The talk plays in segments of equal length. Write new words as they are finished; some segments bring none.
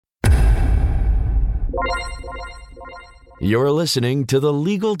You're listening to the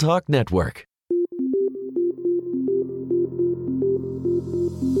Legal Talk Network.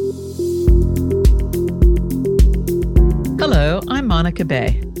 Hello, I'm Monica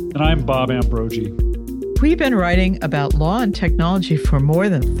Bay. And I'm Bob Ambrogi. We've been writing about law and technology for more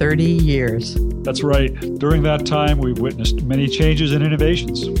than 30 years. That's right. During that time, we've witnessed many changes and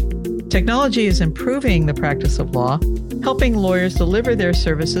innovations. Technology is improving the practice of law, helping lawyers deliver their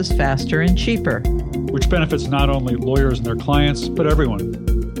services faster and cheaper, which benefits not only lawyers and their clients, but everyone.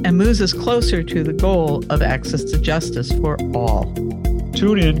 And moves us closer to the goal of access to justice for all.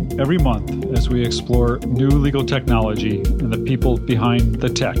 Tune in every month as we explore new legal technology and the people behind the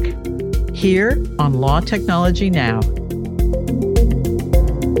tech. Here on Law Technology Now.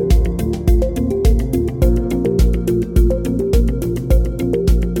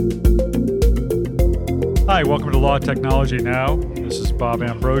 Hi, welcome to Law Technology Now. This is Bob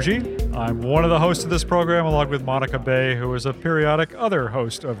Ambrogi. I'm one of the hosts of this program, along with Monica Bay, who is a periodic other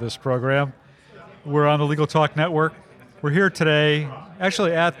host of this program. We're on the Legal Talk Network. We're here today,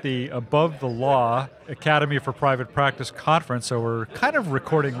 actually at the Above the Law Academy for Private Practice Conference, so we're kind of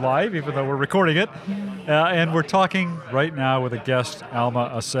recording live, even though we're recording it. And we're talking right now with a guest,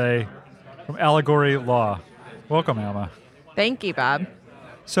 Alma Asay from Allegory Law. Welcome, Alma. Thank you, Bob.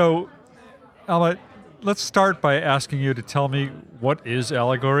 So, Alma, let's start by asking you to tell me, what is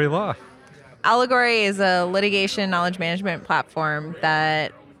Allegory Law? Allegory is a litigation knowledge management platform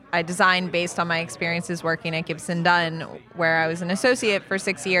that I designed based on my experiences working at Gibson Dunn, where I was an associate for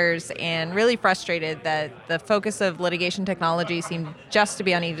 6 years and really frustrated that the focus of litigation technology seemed just to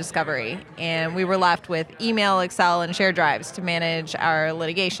be on e-discovery. And we were left with email, Excel, and shared drives to manage our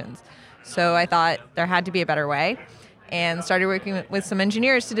litigations. So I thought there had to be a better way, and started working with some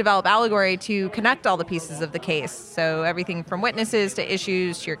engineers to develop Allegory to connect all the pieces of the case. So everything from witnesses to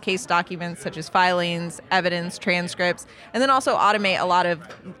issues to your case documents, such as filings, evidence, transcripts, and then also automate a lot of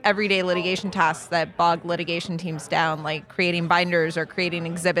everyday litigation tasks that bog litigation teams down, like creating binders or creating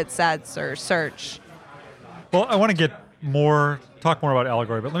exhibit sets or search. Well, I want to talk more about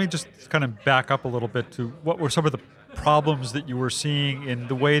Allegory, but let me just kind of back up a little bit to what were some of the problems that you were seeing in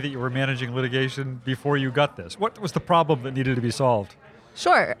the way that you were managing litigation before you got this. What was the problem that needed to be solved?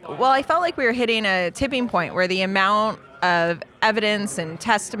 Sure. Well, I felt like we were hitting a tipping point where the amount of evidence and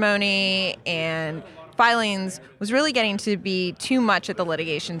testimony and filings was really getting to be too much at the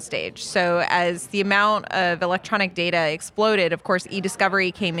litigation stage. So as the amount of electronic data exploded, of course, e-discovery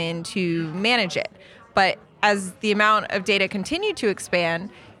came in to manage it. But as the amount of data continued to expand,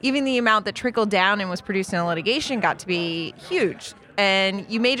 even the amount that trickled down and was produced in a litigation got to be huge. And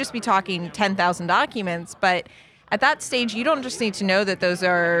you may just be talking 10,000 documents, but at that stage, you don't just need to know that those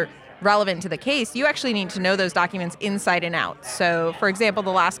are relevant to the case. You actually need to know those documents inside and out. So, for example,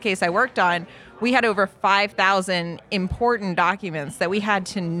 the last case I worked on, we had over 5,000 important documents that we had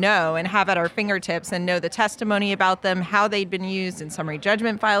to know and have at our fingertips and know the testimony about them, how they'd been used in summary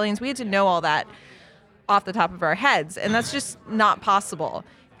judgment filings. We had to know all that off the top of our heads, and that's just not possible.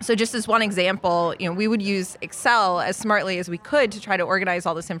 So just as one example, we would use Excel as smartly as we could to try to organize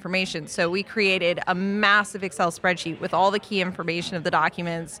all this information. So we created a massive Excel spreadsheet with all the key information of the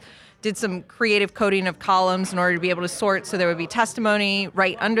documents, did some creative coding of columns in order to be able to sort so there would be testimony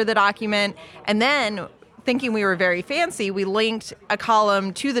right under the document. And then, thinking we were very fancy, we linked a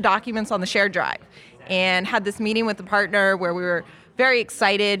column to the documents on the shared drive and had this meeting with the partner where we were very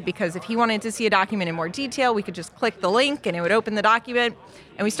excited because if he wanted to see a document in more detail, we could just click the link and it would open the document.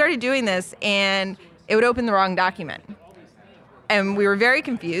 And we started doing this and it would open the wrong document. And we were very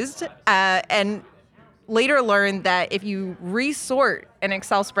confused and later learned that if you resort an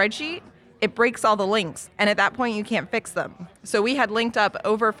Excel spreadsheet, it breaks all the links. And at that point, you can't fix them. So we had linked up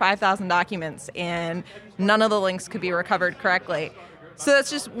over 5,000 documents and none of the links could be recovered correctly. So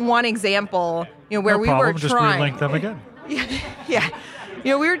that's just one example, where we were trying. Just relink them again. Yeah.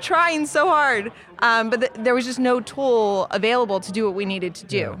 We were trying so hard, but there was just no tool available to do what we needed to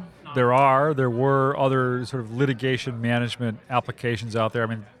do. Yeah. There were other sort of litigation management applications out there. I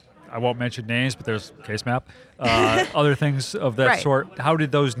mean, I won't mention names, but there's CaseMap, other things of that Right. sort. How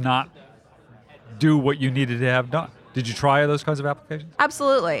did those not do what you needed to have done? Did you try those kinds of applications?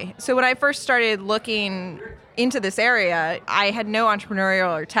 Absolutely. So when I first started looking into this area, I had no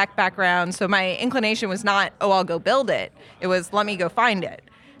entrepreneurial or tech background, so my inclination was not, I'll go build it. It was, let me go find it.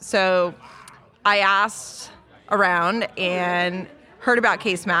 So I asked around and heard about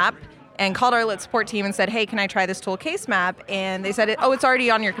CaseMap and called our lit support team and said, hey, can I try this tool CaseMap? And they said, it's already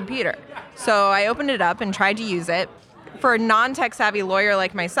on your computer. So I opened it up and tried to use it. For a non-tech savvy lawyer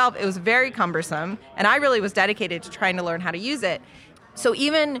like myself, it was very cumbersome, and I really was dedicated to trying to learn how to use it. So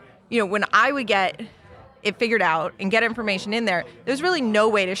even, when I would get it figured out and get information in there, there's really no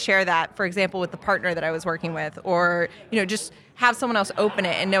way to share that, for example, with the partner that I was working with, or just have someone else open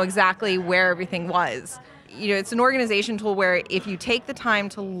it and know exactly where everything was. It's an organization tool where if you take the time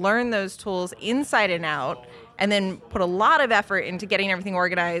to learn those tools inside and out, and then put a lot of effort into getting everything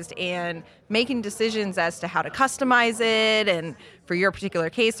organized and making decisions as to how to customize it. And for your particular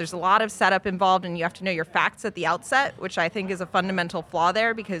case, there's a lot of setup involved, and you have to know your facts at the outset, which I think is a fundamental flaw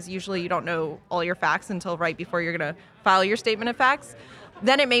there, because usually you don't know all your facts until right before you're going to file your statement of facts.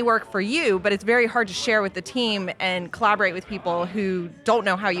 Then it may work for you, but it's very hard to share with the team and collaborate with people who don't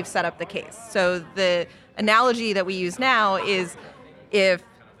know how you've set up the case. So the analogy that we use now is, if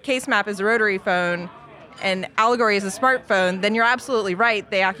CaseMap is a rotary phone and Allegory is a smartphone, then you're absolutely right.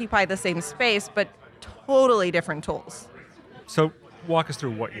 They occupy the same space, but totally different tools. So walk us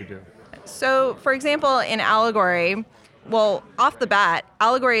through what you do. So, for example, in Allegory, well, off the bat,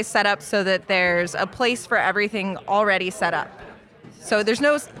 Allegory is set up so that there's a place for everything already set up. So there's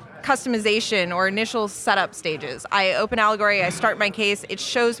no customization or initial setup stages. I open Allegory, I start my case, it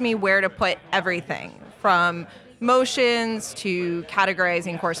shows me where to put everything, from motions to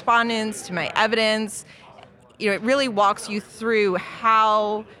categorizing correspondence to my evidence. It really walks you through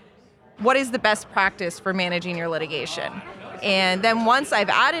what is the best practice for managing your litigation. And then once I've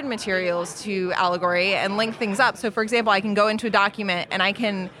added materials to Allegory and link things up, so for example, I can go into a document and I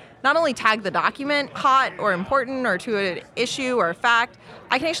can not only tag the document hot or important or to an issue or a fact,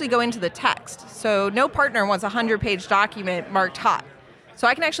 I can actually go into the text. So no partner wants a 100-page document marked hot. So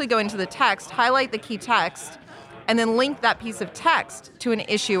I can actually go into the text, highlight the key text, and then link that piece of text to an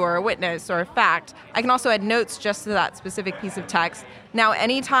issue or a witness or a fact. I can also add notes just to that specific piece of text. Now,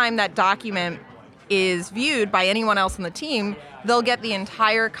 anytime that document is viewed by anyone else in the team, they'll get the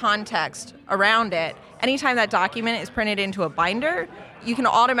entire context around it. Anytime that document is printed into a binder, you can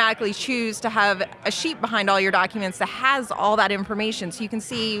automatically choose to have a sheet behind all your documents that has all that information, so you can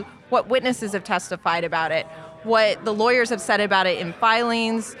see what witnesses have testified about it, what the lawyers have said about it in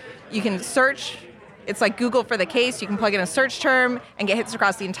filings. You can search. It's like Google for the case. You can plug in a search term and get hits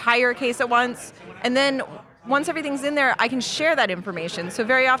across the entire case at once. And then once everything's in there, I can share that information. So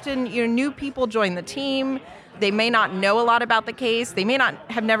very often, new people join the team. They may not know a lot about the case. They may not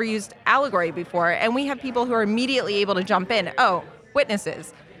have never used Allegory before. And we have people who are immediately able to jump in. Oh,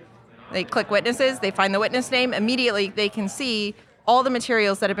 witnesses. They click witnesses. They find the witness name. Immediately, they can see all the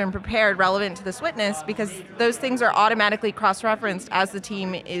materials that have been prepared relevant to this witness, because those things are automatically cross-referenced as the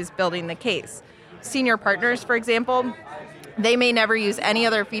team is building the case. Senior partners, for example, they may never use any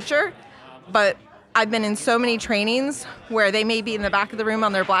other feature, but I've been in so many trainings where they may be in the back of the room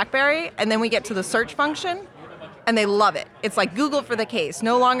on their BlackBerry, and then we get to the search function, and they love it. It's like Google for the case.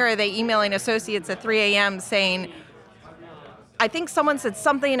 No longer are they emailing associates at 3 a.m. saying, I think someone said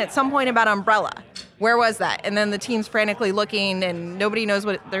something at some point about umbrella. Where was that? And then the team's frantically looking, and nobody knows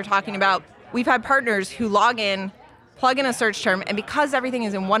what they're talking about. We've had partners who log in, plug in a search term, and because everything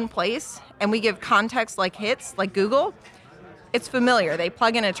is in one place, and we give context like hits, like Google, it's familiar. They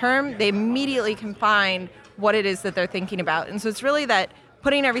plug in a term, they immediately can find what it is that they're thinking about. And so it's really that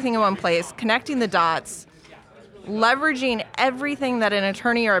putting everything in one place, connecting the dots, leveraging everything that an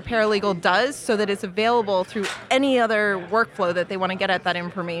attorney or a paralegal does so that it's available through any other workflow that they want to get at that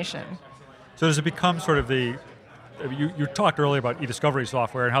information. So does it become sort of you talked earlier about e-discovery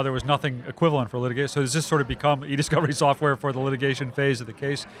software and how there was nothing equivalent for litigation. So does this sort of become e-discovery software for the litigation phase of the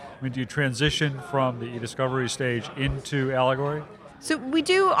case? I mean, do you transition from the e-discovery stage into Allegory? So we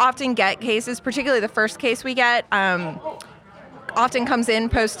do often get cases, particularly the first case we get, often comes in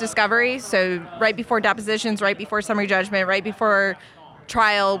post-discovery. So right before depositions, right before summary judgment, right before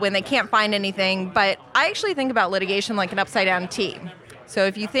trial, when they can't find anything. But I actually think about litigation like an upside-down T. So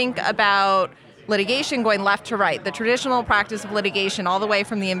if you think about litigation going left to right, the traditional practice of litigation, all the way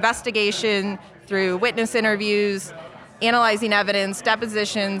from the investigation through witness interviews, analyzing evidence,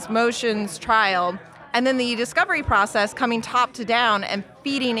 depositions, motions, trial, and then the discovery process coming top to down and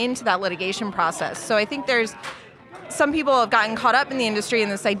feeding into that litigation process. So I think some people have gotten caught up in the industry in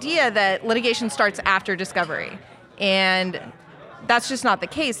this idea that litigation starts after discovery. And that's just not the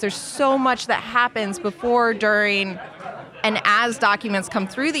case. There's so much that happens before, during, and as documents come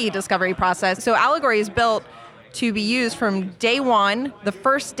through the discovery process. So Allegory is built to be used from day one, the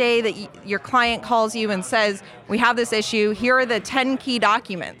first day that your client calls you and says, we have this issue, here are the 10 key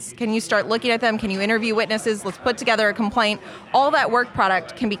documents. Can you start looking at them? Can you interview witnesses? Let's put together a complaint. All that work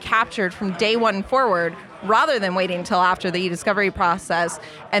product can be captured from day one forward, rather than waiting until after the e-discovery process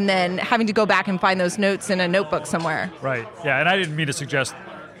and then having to go back and find those notes in a notebook somewhere. Right. Yeah, and I didn't mean to suggest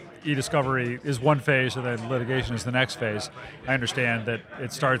e-discovery is one phase and then litigation is the next phase. I understand that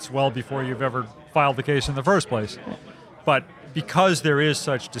it starts well before you've ever filed the case in the first place. But because there is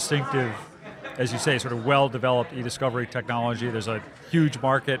such distinctive, as you say, sort of well-developed e-discovery technology, there's a huge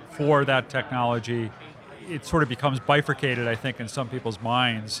market for that technology, it sort of becomes bifurcated, I think, in some people's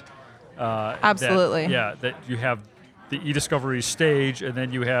minds. Absolutely. That you have the e-discovery stage and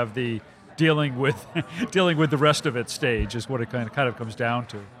then you have the dealing with the rest of it stage is what it kind of comes down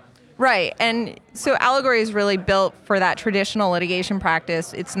to. Right, and so Allegory is really built for that traditional litigation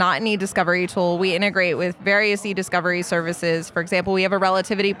practice. It's not an e-discovery tool. We integrate with various e-discovery services. For example, we have a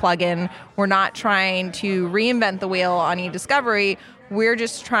relativity plugin. We're not trying to reinvent the wheel on e-discovery. We're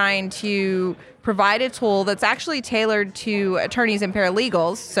just trying to provide a tool that's actually tailored to attorneys and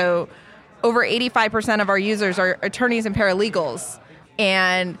paralegals. So over 85% of our users are attorneys and paralegals,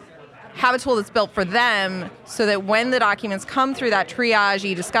 and have a tool that's built for them so that when the documents come through that triage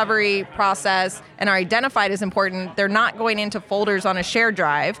e-discovery process and are identified as important, they're not going into folders on a shared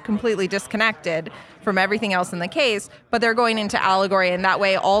drive, completely disconnected from everything else in the case, but they're going into Allegory, and that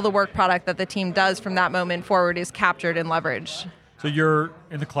way all the work product that the team does from that moment forward is captured and leveraged. So you're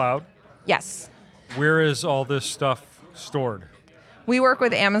in the cloud? Yes. Where is all this stuff stored? We work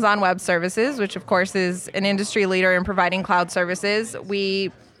with Amazon Web Services, which of course is an industry leader in providing cloud services.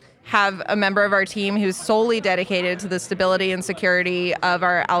 We have a member of our team who's solely dedicated to the stability and security of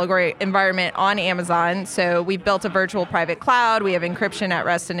our Allegory environment on Amazon. So we've built a virtual private cloud. We have encryption at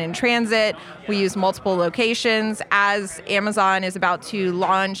rest and in transit. We use multiple locations. As Amazon is about to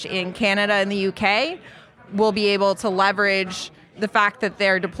launch in Canada and the UK, we'll be able to leverage the fact that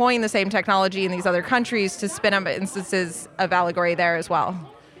they're deploying the same technology in these other countries to spin up instances of Allegory there as well.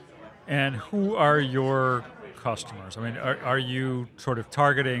 And who are your customers? I mean, are you sort of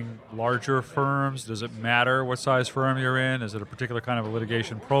targeting larger firms? Does it matter what size firm you're in? Is it a particular kind of a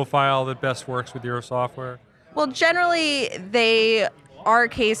litigation profile that best works with your software? Well, generally, they are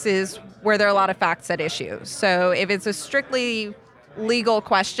cases where there are a lot of facts at issue. So if it's a strictly legal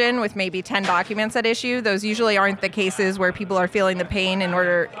question with maybe 10 documents at issue, those usually aren't the cases where people are feeling the pain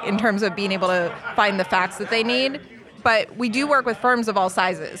in terms of being able to find the facts that they need. But we do work with firms of all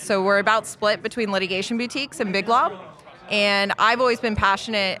sizes. So we're about split between litigation boutiques and big law. And I've always been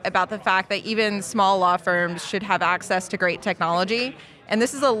passionate about the fact that even small law firms should have access to great technology. And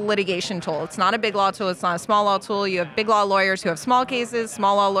this is a litigation tool. It's not a big law tool. It's not a small law tool. You have big law lawyers who have small cases,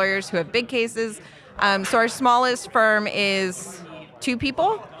 small law lawyers who have big cases. So our smallest firm is 2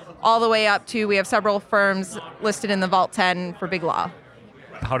 people, all the way up to, we have several firms listed in the Vault 10 for big law.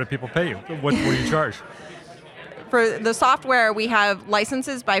 How do people pay you? What will you charge? For the software, we have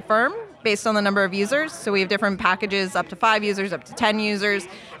licenses by firm based on the number of users. So we have different packages up to 5 users, up to 10 users.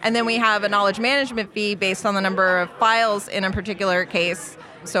 And then we have a knowledge management fee based on the number of files in a particular case.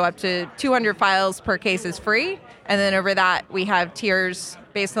 So up to 200 files per case is free. And then over that, we have tiers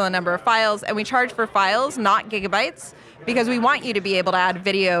based on the number of files. And we charge for files, not gigabytes, because we want you to be able to add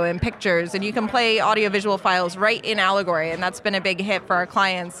video and pictures, and you can play audiovisual files right in Allegory, and that's been a big hit for our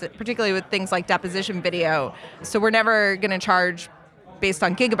clients, particularly with things like deposition video. So we're never going to charge based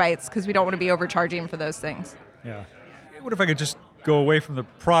on gigabytes because we don't want to be overcharging for those things. Yeah. What if I could just go away from the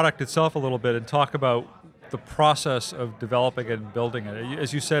product itself a little bit and talk about the process of developing it and building it?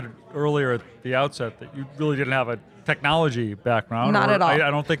 As you said earlier at the outset, that you really didn't have a technology background. Not at all. I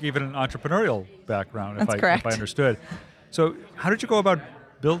don't think even an entrepreneurial background, That's correct. if I understood. So how did you go about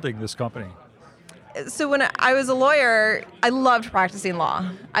building this company? So when I was a lawyer, I loved practicing law.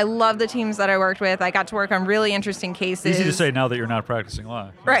 I loved the teams that I worked with. I got to work on really interesting cases. Easy to say now that you're not practicing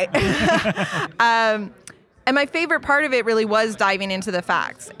law. Right. And my favorite part of it really was diving into the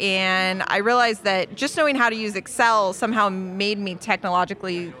facts. And I realized that just knowing how to use Excel somehow made me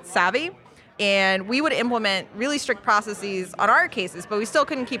technologically savvy. And we would implement really strict processes on our cases, but we still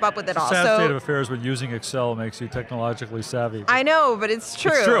couldn't keep up with it all. Sad state of affairs when using Excel makes you technologically savvy. I know, but it's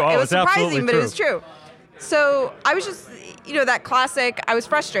true. It's true. Oh, it was it's absolutely surprising, but it was true. So I was just, that classic, I was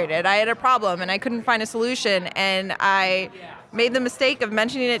frustrated. I had a problem and I couldn't find a solution. And I made the mistake of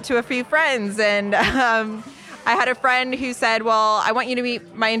mentioning it to a few friends. And I had a friend who said, well, I want you to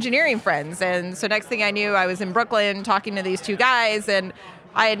meet my engineering friends. And so next thing I knew, I was in Brooklyn talking to these 2 guys, and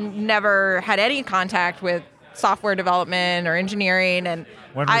I had never had any contact with software development or engineering. And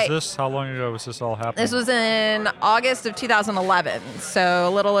when was this? How long ago was this all happening? This was in August of 2011, so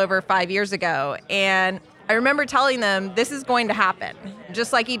a little over 5 years ago. And I remember telling them, this is going to happen.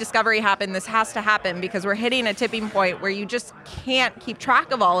 Just like e-discovery happened, this has to happen because we're hitting a tipping point where you just can't keep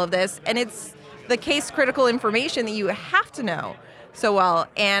track of all of this. And it's the case critical information that you have to know so well.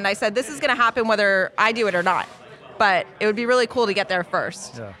 And I said, this is going to happen whether I do it or not. But it would be really cool to get there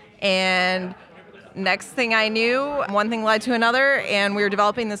first. Yeah. And next thing I knew, one thing led to another, and we were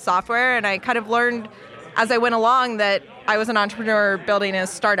developing this software, and I kind of learned as I went along that I was an entrepreneur building a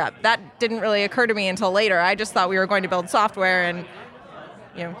startup. That didn't really occur to me until later. I just thought we were going to build software and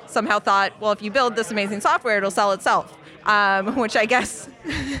somehow thought, well, if you build this amazing software, it'll sell itself, which I guess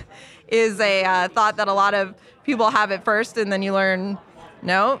is a thought that a lot of people have at first, and then you learn,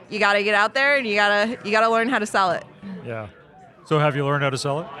 no, you got to get out there and you got to learn how to sell it. Yeah. So have you learned how to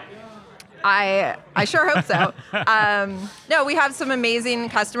sell it? I sure hope so. No, we have some amazing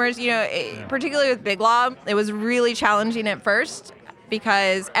customers, particularly with Big Law. It was really challenging at first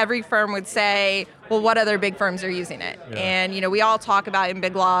because every firm would say, well, what other big firms are using it? Yeah. And, we all talk about in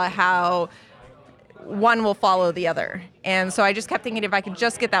Big Law how one will follow the other. And so I just kept thinking if I could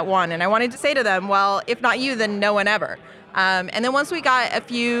just get that one. And I wanted to say to them, well, if not you, then no one ever. And then once we got a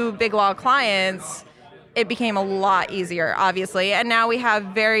few Big Law clients, it became a lot easier, obviously. And now we have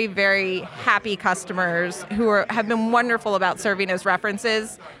very, very happy customers who have been wonderful about serving as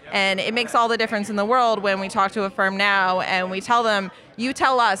references. And it makes all the difference in the world when we talk to a firm now and we tell them, you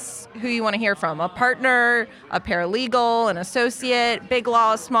tell us who you want to hear from, a partner, a paralegal, an associate, big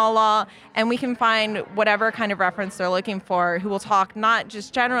law, small law, and we can find whatever kind of reference they're looking for who will talk not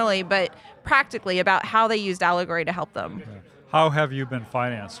just generally, but practically about how they used Allegory to help them. How have you been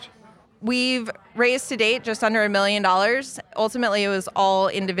financed? We've raised to date just under $1 million. Ultimately, it was all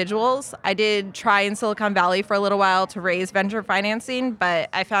individuals. I did try in Silicon Valley for a little while to raise venture financing, but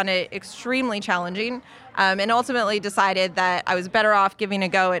I found it extremely challenging, and ultimately decided that I was better off giving a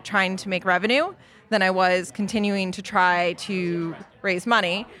go at trying to make revenue than I was continuing to try to raise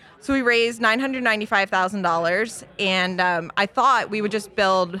money. So we raised $995,000, and I thought we would just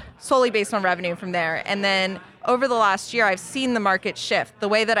build solely based on revenue from there. And then over the last year, I've seen the market shift. The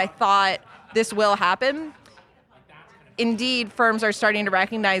way that I thought this will happen, indeed, firms are starting to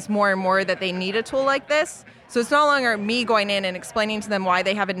recognize more and more that they need a tool like this. So it's no longer me going in and explaining to them why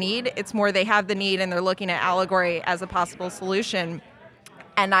they have a need. It's more they have the need and they're looking at Allegory as a possible solution.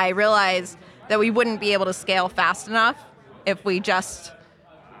 And I realized that we wouldn't be able to scale fast enough if we just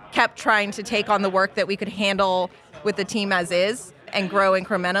kept trying to take on the work that we could handle with the team as is and grow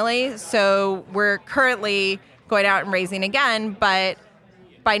incrementally. So we're currently going out and raising again, but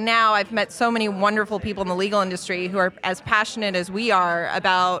by now I've met so many wonderful people in the legal industry who are as passionate as we are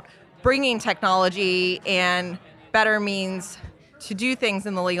about bringing technology and better means to do things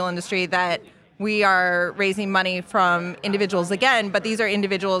in the legal industry that we are raising money from individuals again, but these are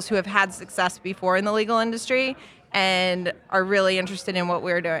individuals who have had success before in the legal industry and are really interested in what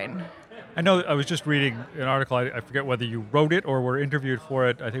we're doing. I know I was just reading an article, I forget whether you wrote it or were interviewed for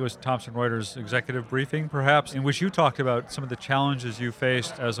it, I think it was Thomson Reuters executive briefing perhaps, in which you talked about some of the challenges you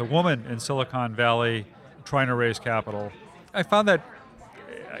faced as a woman in Silicon Valley trying to raise capital. I found that,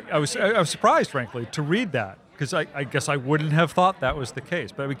 I was surprised frankly to read that, because I guess I wouldn't have thought that was the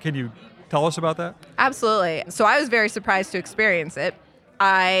case. But I mean, can you tell us about that? Absolutely. So I was very surprised to experience it.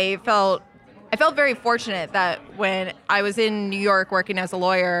 I felt very fortunate that when I was in New York working as a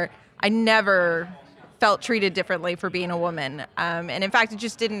lawyer, I never felt treated differently for being a woman. And in fact, it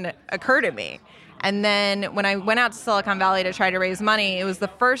just didn't occur to me. And then when I went out to Silicon Valley to try to raise money, it was the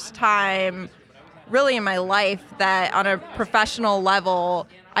first time really in my life that on a professional level,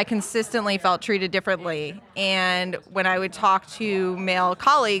 I consistently felt treated differently. And when I would talk to male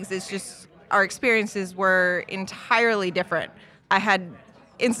colleagues, it's just our experiences were entirely different. I had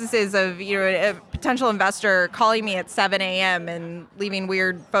instances of a potential investor calling me at 7 a.m. and leaving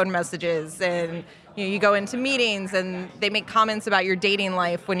weird phone messages, and you go into meetings and they make comments about your dating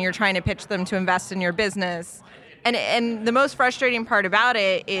life when you're trying to pitch them to invest in your business. And the most frustrating part about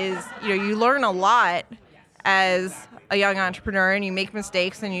it is you learn a lot as a young entrepreneur, and you make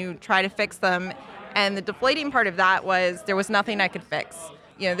mistakes and you try to fix them. And the deflating part of that was there was nothing I could fix.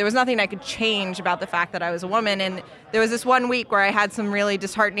 There was nothing I could change about the fact that I was a woman. And there was this one week where I had some really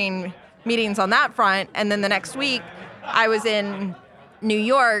disheartening meetings on that front. And then the next week, I was in New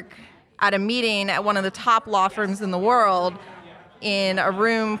York at a meeting at one of the top law firms in the world in a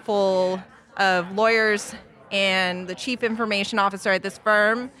room full of lawyers and the chief information officer at this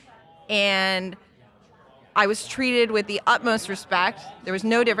firm. And I was treated with the utmost respect. There was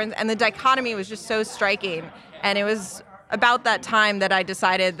no difference. And the dichotomy was just so striking. And it was about that time that I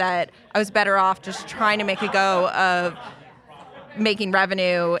decided that I was better off just trying to make a go of making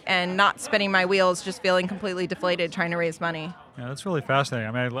revenue and not spinning my wheels, just feeling completely deflated trying to raise money. Yeah, that's really fascinating.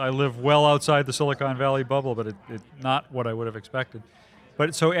 I mean, I live well outside the Silicon Valley bubble, but it's not what I would have expected.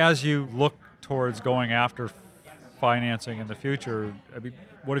 But so as you look towards going after financing in the future, I mean,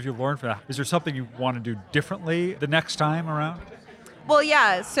 what have you learned from that? Is there something you want to do differently the next time around? Well,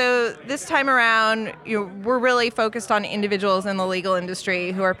 yeah. So this time around, we're really focused on individuals in the legal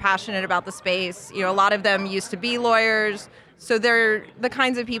industry who are passionate about the space. A lot of them used to be lawyers. So they're the same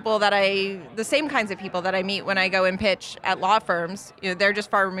kinds of people that I meet when I go and pitch at law firms. They're just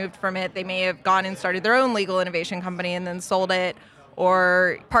far removed from it. They may have gone and started their own legal innovation company and then sold it,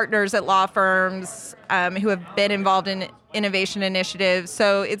 or partners at law firms who have been involved in innovation initiatives.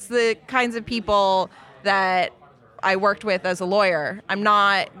 So it's the kinds of people that I worked with as a lawyer. I'm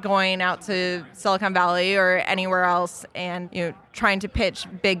not going out to Silicon Valley or anywhere else and trying to pitch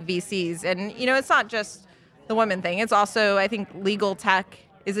big VCs. And it's not just the women thing. It's also, I think, legal tech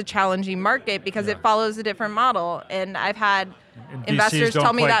is a challenging market because it follows a different model. And I've had investors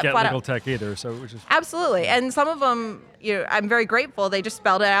tell me that flat out. VCs don't quite get legal tech either. So which is absolutely. And some of them, I'm very grateful. They just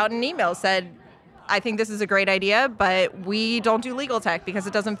spelled it out in an email, said, I think this is a great idea, but we don't do legal tech because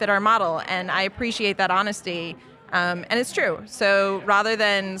it doesn't fit our model. And I appreciate that honesty. And it's true. So rather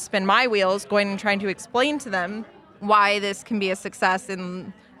than spin my wheels going and trying to explain to them why this can be a success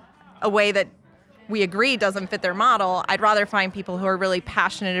in a way that we agree doesn't fit their model, I'd rather find people who are really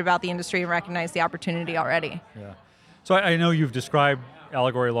passionate about the industry and recognize the opportunity already. Yeah. So I know you've described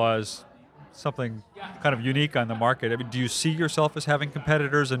Allegory Law as something kind of unique on the market. I mean, do you see yourself as having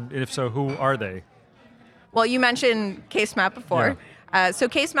competitors? And if so, who are they? Well, you mentioned CaseMap before. Yeah. So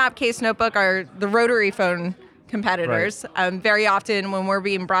CaseMap, Case Notebook are the rotary phone competitors. Right. Very often when we're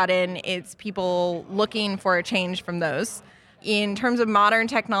being brought in, it's people looking for a change from those. In terms of modern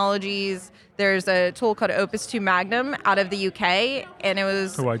technologies, there's a tool called Opus 2 Magnum out of the UK, and it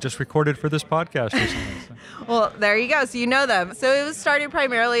was... Oh, I just recorded for this podcast recently. So. Well, there you go. So you know them. So it was started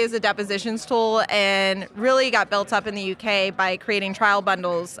primarily as a depositions tool and really got built up in the UK by creating trial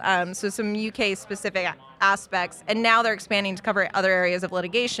bundles, so some UK-specific aspects. And now they're expanding to cover other areas of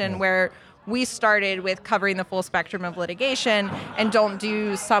litigation where we started with covering the full spectrum of litigation and don't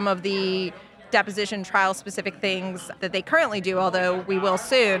do some of the deposition trial specific things that they currently do, although we will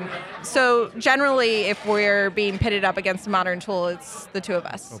soon. So generally, if we're being pitted up against a modern tool, it's the two of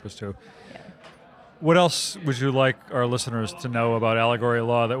us. Opus 2. Yeah. What else would you like our listeners to know about Allegory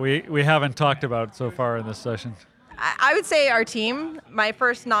Law that we haven't talked about so far in this session? I would say our team. My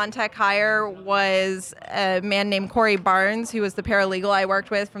first non-tech hire was a man named Corey Barnes, who was the paralegal I worked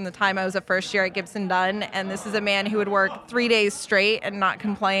with from the time I was a first year at Gibson Dunn. And this is a man who would work 3 days straight and not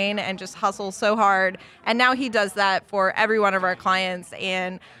complain and just hustle so hard. And now he does that for every one of our clients.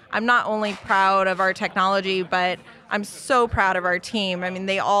 And I'm not only proud of our technology, but I'm so proud of our team. I mean,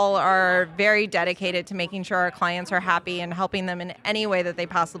 they all are very dedicated to making sure our clients are happy and helping them in any way that they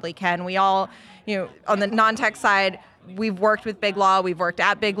possibly can. We all, on the non-tech side, we've worked with Big Law, we've worked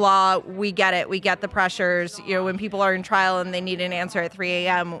at Big Law, we get it, we get the pressures. When people are in trial and they need an answer at 3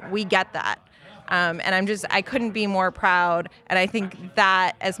 a.m., we get that. And I couldn't be more proud. And I think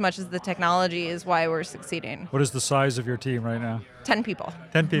that, as much as the technology, is why we're succeeding. What is the size of your team right now? 10 people.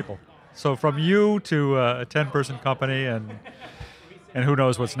 10 people. So from you to a 10-person company, and who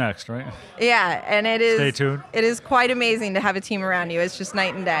knows what's next, right? Yeah, and it is. Stay tuned. It is quite amazing to have a team around you. It's just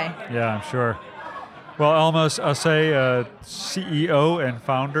night and day. Yeah, I'm sure. Well, Alma Assay, CEO and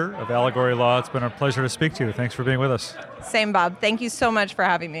founder of Allegory Law, it's been a pleasure to speak to you. Thanks for being with us. Same, Bob. Thank you so much for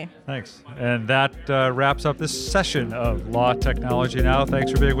having me. Thanks. And that wraps up this session of Law Technology Now. Thanks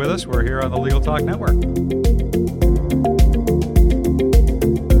for being with us. We're here on the Legal Talk Network.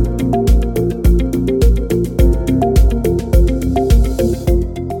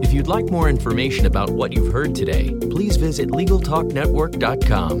 If you'd like more information about what you've heard today, please visit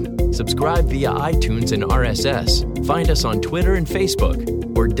LegalTalkNetwork.com. Subscribe via iTunes and RSS. Find us on Twitter and Facebook,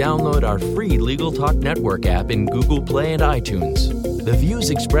 or download our free Legal Talk Network app in Google Play and iTunes. The views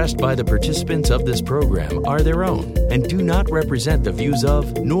expressed by the participants of this program are their own and do not represent the views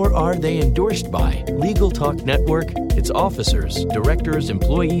of, nor are they endorsed by, Legal Talk Network, its officers, directors,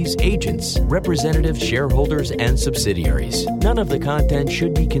 employees, agents, representatives, shareholders, and subsidiaries. None of the content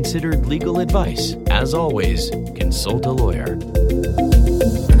should be considered legal advice. As always, consult a lawyer.